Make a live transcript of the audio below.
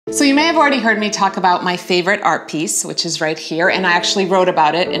So you may have already heard me talk about my favorite art piece, which is right here, and I actually wrote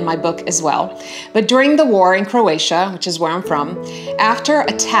about it in my book as well. But during the war in Croatia, which is where I'm from, after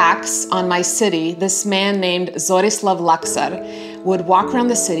attacks on my city, this man named Zorislav Laksar would walk around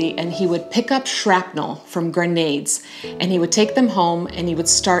the city and he would pick up shrapnel from grenades and he would take them home and he would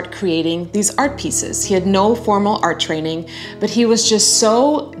start creating these art pieces. He had no formal art training, but he was just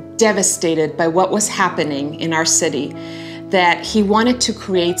so devastated by what was happening in our city that he wanted to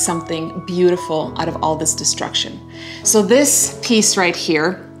create something beautiful out of all this destruction. So this piece right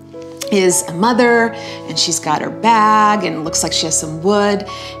here is a mother, and she's got her bag, and it looks like she has some wood,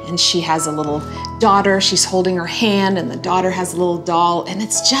 and she has a little daughter. She's holding her hand, and the daughter has a little doll, and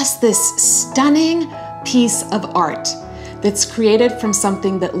it's just this stunning piece of art that's created from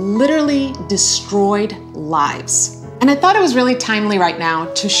something that literally destroyed lives. And I thought it was really timely right now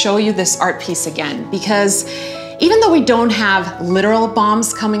to show you this art piece again, because even though we don't have literal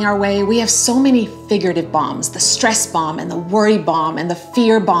bombs coming our way, we have so many figurative bombs, the stress bomb and the worry bomb and the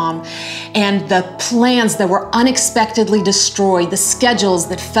fear bomb and the plans that were unexpectedly destroyed, the schedules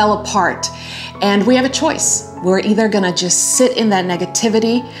that fell apart. And we have a choice. We're either gonna just sit in that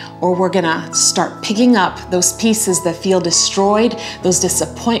negativity or we're gonna start picking up those pieces that feel destroyed, those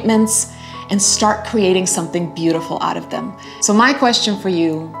disappointments, and start creating something beautiful out of them. So my question for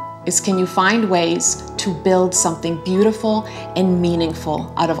you is, can you find ways to build something beautiful and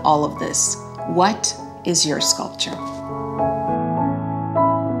meaningful out of all of this? What is your sculpture?